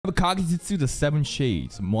a Kagejitsu, the 7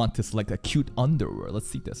 shades. Want to select a cute underwear. Let's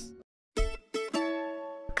see this.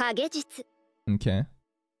 Kagejitsu. Okay.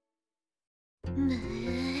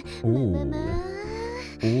 Ooh.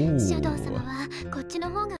 Ooh.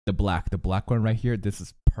 The black one right here. This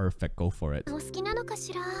is perfect. Go for it.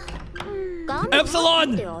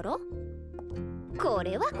 Epsilon!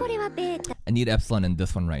 I need Epsilon in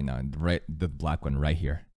this one right now. Right, the black one right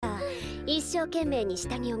here. A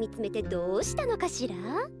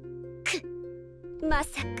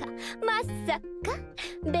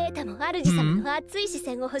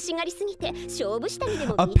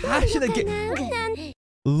passionate game.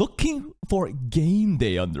 Looking for game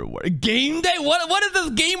day underwear. Game day? What is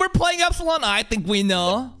this game we're playing, Epsilon? I think we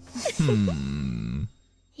know.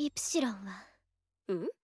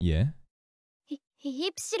 Yeah.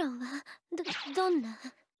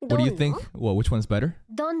 What do you think? Well, which one's better?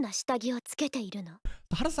 So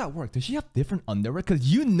how does that work? Does she have different underwear?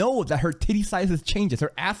 Because you know that her titty sizes changes,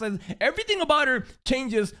 her ass size, everything about her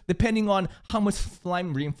changes depending on how much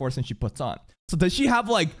slime reinforcement she puts on. So does she have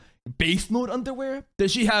like base mode underwear?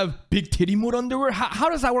 Does she have big titty mode underwear? How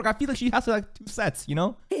does that work? I feel like she has like 2 sets, you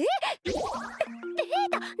know?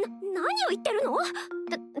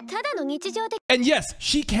 And yes,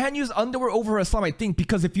 she can use underwear over her slime, I think,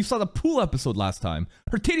 because if you saw the pool episode last time,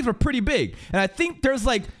 her titties were pretty big. And I think there's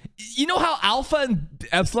like, you know how Alpha and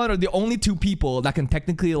Epsilon are the only 2 people that can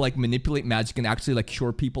technically like manipulate magic and actually like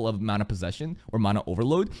cure people of mana possession or mana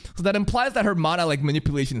overload. So that implies that her mana like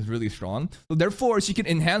manipulation is really strong. So therefore she can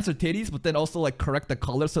enhance her titties, but then also like correct the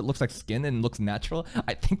color so it looks like skin and looks natural.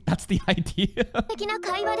 I think that's the idea.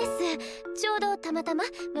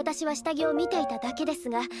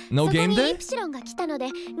 No game day?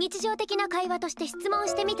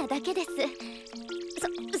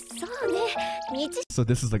 So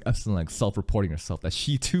this is like Epsilon like self-reporting herself that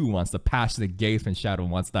she too wants the passionate gaze from Shadow,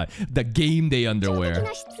 wants that the game day underwear.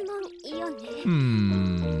 That's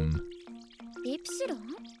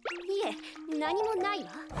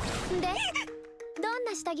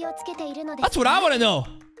what I want to know.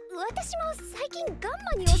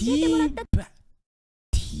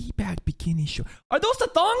 Teabag bikini short. Are those the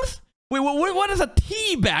thongs? Wait, what is a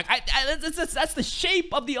tea bag? That's the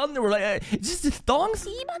shape of the underwear. Like, is this the thongs?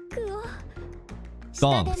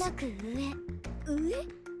 Thongs.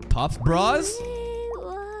 Tops bras?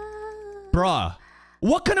 Bra.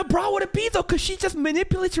 What kind of bra would it be though? Because she just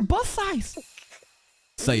manipulates your bust size.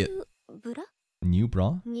 Say it. New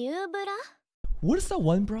bra? What is that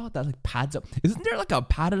one bra that like pads up? Isn't there like a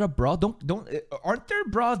padded up bra? Aren't there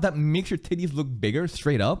bras that makes your titties look bigger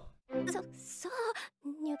straight up?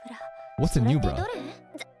 What's a new bra?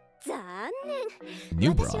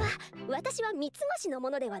 New bra.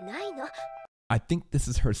 I think this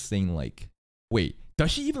is her saying like, wait,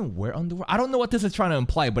 does she even wear underwear? I don't know what this is trying to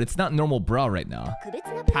imply, but it's not normal bra right now.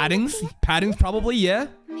 Paddings? Paddings probably, yeah?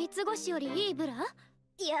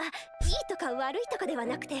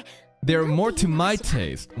 They're more to my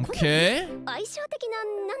taste. Okay.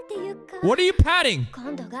 What are you padding?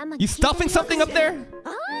 You stuffing something up there?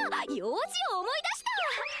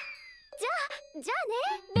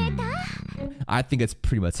 I think it's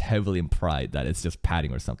pretty much heavily implied that it's just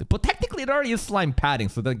padding or something. But technically it already is slime padding,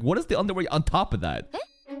 so like what is the underwear on top of that?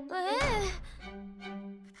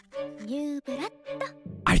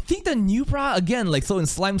 I think the new bra, again, like so in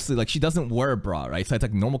Slime Suit, like she doesn't wear a bra, right? So it's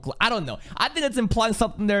like normal clothes. I don't know. I think it's implying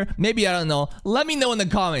something there. Maybe, I don't know. Let me know in the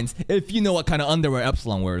comments if you know what kind of underwear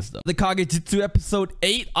Epsilon wears though. The Kagejitsu episode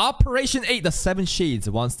 8, Operation 8, the 7 shades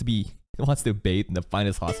wants to bathe in the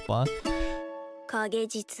finest hot spa.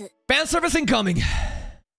 Kagejitsu. Fan service incoming.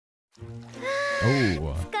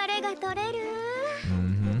 Oh.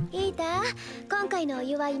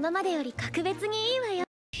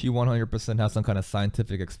 She 100% has some kind of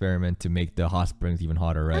scientific experiment to make the hot springs even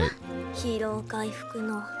hotter, right?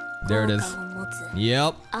 There it is.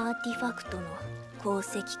 Yep.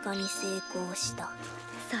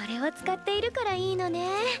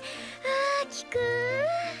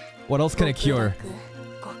 What else can it cure?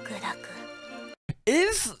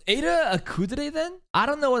 Is Ada a kudere then? I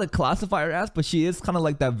don't know what to classify her as, but she is kind of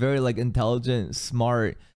like that very like intelligent,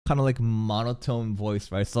 smart, kind of like monotone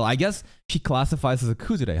voice, right? So I guess she classifies as a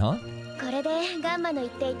kudere, huh?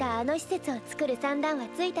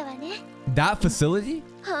 That facility?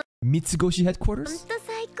 Mitsugoshi headquarters?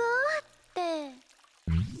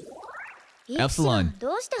 Epsilon,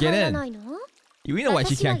 get in. You know why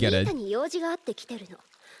she can't get in.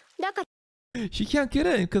 She can't get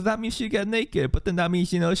in because that means she get naked, but then that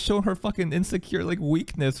means, you know, show her fucking insecure like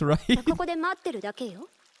weakness, right?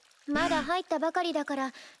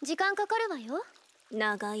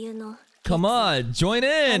 Come on, join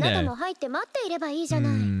あなた in. も入って待っていればいいじゃな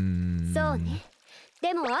い。そうね。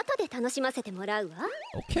でも後で楽しませてもらうわ。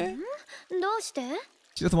Okay. どうして？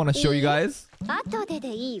 She doesn't want to show you guys. 後で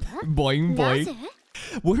でいいわ。 Boing な boing. ぜ？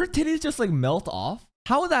 Would her titties just like melt off?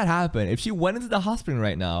 How would that happen if she went into the hospital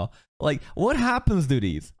right now? Like, what happens to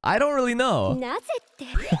these? I don't really know. なぜって。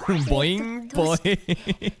Boing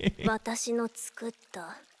boing. 私の作っ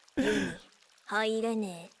た湯に入れ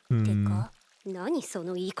ねえってか。何そ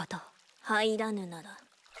の言い方。入らぬなら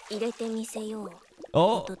入れてみせよう。ホ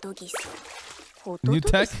Oh, トトギス。 new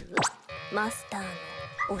tech? マスターの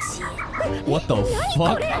教え。 What the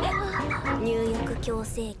fuck? 入浴矯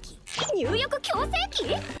正器。入浴矯正器？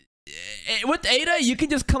 With Ada, you can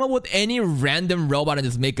just come up with any random robot and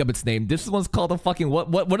just make up its name. This one's called a fucking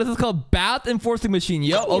what is this called? Bath enforcing machine.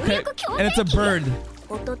 Yo, okay. And it's a bird.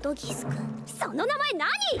 ホトトギスくん。その名前何？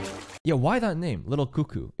 Yeah, why that name? Little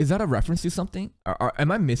Cuckoo. Is that a reference to something?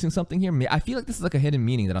 Am I missing something here? I feel like this is like a hidden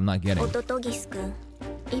meaning that I'm not getting. ホトトギスくん。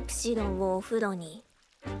イプシロンをお風呂に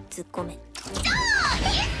突っ込め。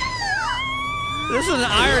 This is an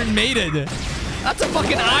Iron Maiden. That's a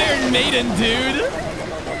fucking Iron Maiden, dude.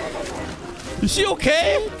 Is she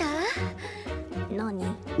okay?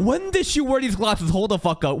 何？ When did she wear these glasses? Hold the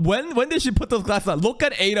fuck up. When did she put those glasses on? Look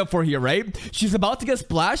at Ada for here, right? She's about to get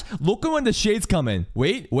splashed. Look at when the shades come in.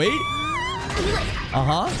 Wait.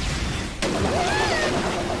 Uh-huh.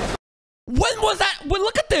 When was that? Wait,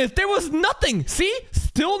 look at this. There was nothing. See?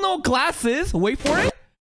 Still no glasses. Wait for it.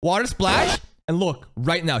 Water splash. And look,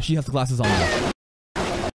 right now, she has the glasses on.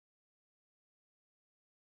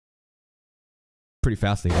 Pretty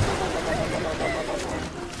fast, Ada.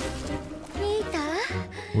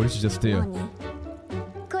 What did she just do?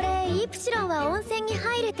 これイプシロンは温泉に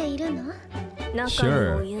入れているの？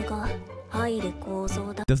 Sure. 中にお湯が入る構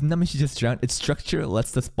造だ。 Doesn't that mean she just drowned? Its structure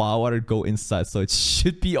lets the spa water go inside, so it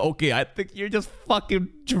should be okay. I think you're just fucking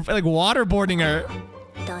like waterboarding her.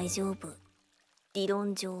 大丈夫。理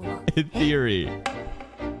論上は。 In theory.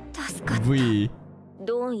 助かった。 We.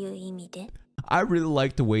 どういう意味で？ I really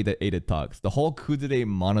like the way that Ada talks. The whole kudere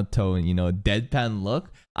monotone, deadpan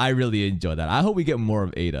look. I really enjoy that. I hope we get more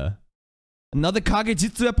of Ada. Another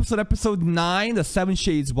Kagejitsu episode, episode 9. The Seven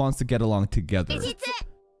Shades wants to get along together.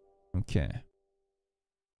 Okay.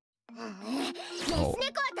 Oh.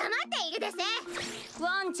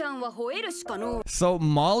 So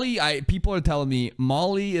Molly, people are telling me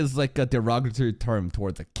Molly is like a derogatory term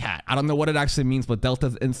towards a cat. I don't know what it actually means, but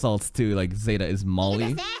Delta's insults to like Zeta is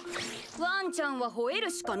Molly.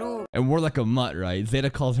 And we're like a mutt, right? Zeta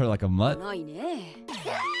calls her like a mutt.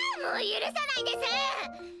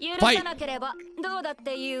 Fight!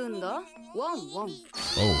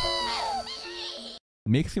 Oh.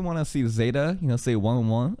 Makes me want to see Zeta, say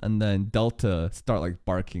 1-1, and then Delta start like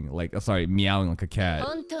barking, like, sorry, meowing like a cat.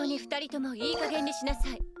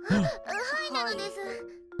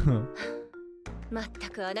 まった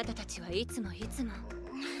くあなたたちはいつもいつも。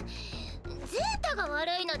ゼータが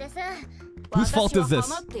悪いのです。 Whose fault is this?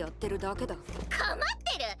 構ってやってるだけだ。構って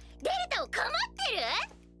る？デルタを構って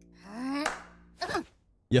る？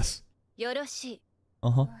 Yes. よろしい。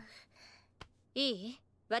Uh-huh. いい？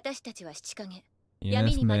私たちは七影。 Yes,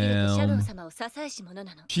 闇に紛れてシャドウ ma'am. 様を支えし者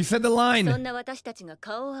なの。 She said the line. そんな私たちが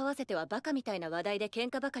顔を合わせてはバカみたいな話題で喧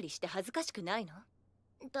嘩ばかりして恥ずかしくないの？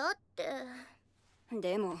だって。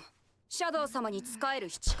でも、シャドウ様に仕える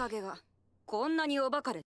七影がこんなにおバ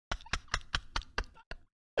カで。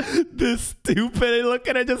 This stupid, look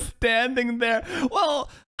at her just standing there. Well,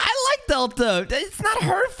 I like Delta. It's not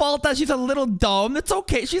her fault that she's a little dumb. It's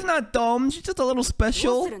okay. She's not dumb. She's just a little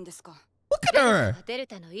special. Look at her.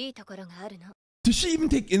 Does she even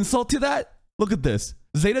take insult to that? Look at this.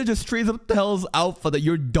 Zeta just straight up tells Alpha that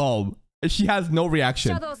you're dumb. And she has no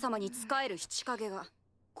reaction.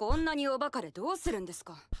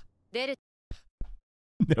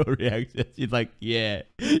 No reaction. She's like, yeah,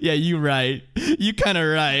 you right. You kind of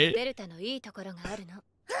right.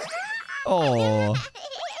 Oh.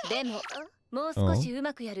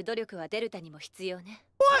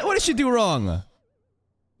 What? What did she do wrong?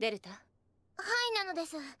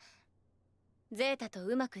 They'll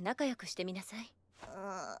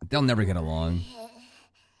never get along.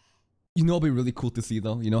 It'd be really cool to see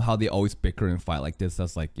though. You know how they always bicker and fight like this?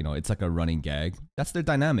 That's like, it's like a running gag. That's their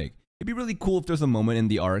dynamic. It'd be really cool if there's a moment in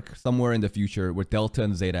the arc somewhere in the future where Delta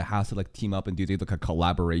and Zeta has to like team up and do like a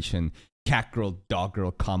collaboration cat girl dog girl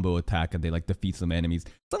combo attack and they like defeat some enemies.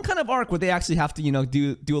 Some kind of arc where they actually have to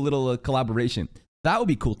do a little collaboration. That would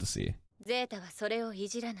be cool to see.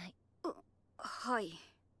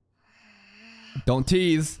 Don't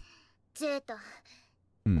tease.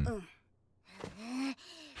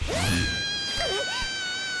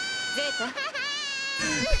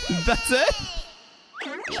 That's it?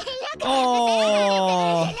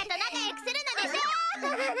 Oh,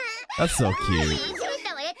 that's so cute.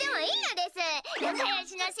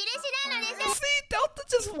 See, Delta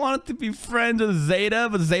just wanted to be friends with Zeta,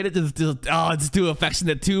 but Zeta just oh, it's too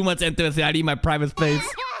affectionate, too much intimacy. I need my private space.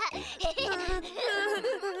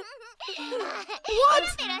 What?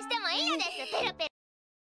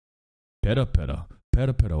 Peta peta.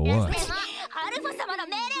 Peta peta what?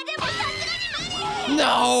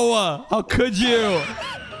 No! How could you?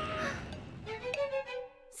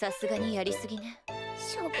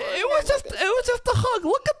 It was just a hug.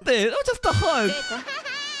 Look at this. It was just a hug.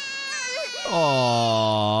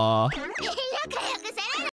 Aww.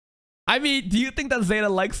 I mean, do you think that Zeta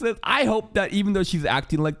likes this? I hope that even though she's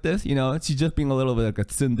acting like this, you know, she's just being a little bit like a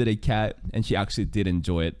tsundere cat, and she actually did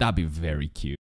enjoy it. That'd be very cute.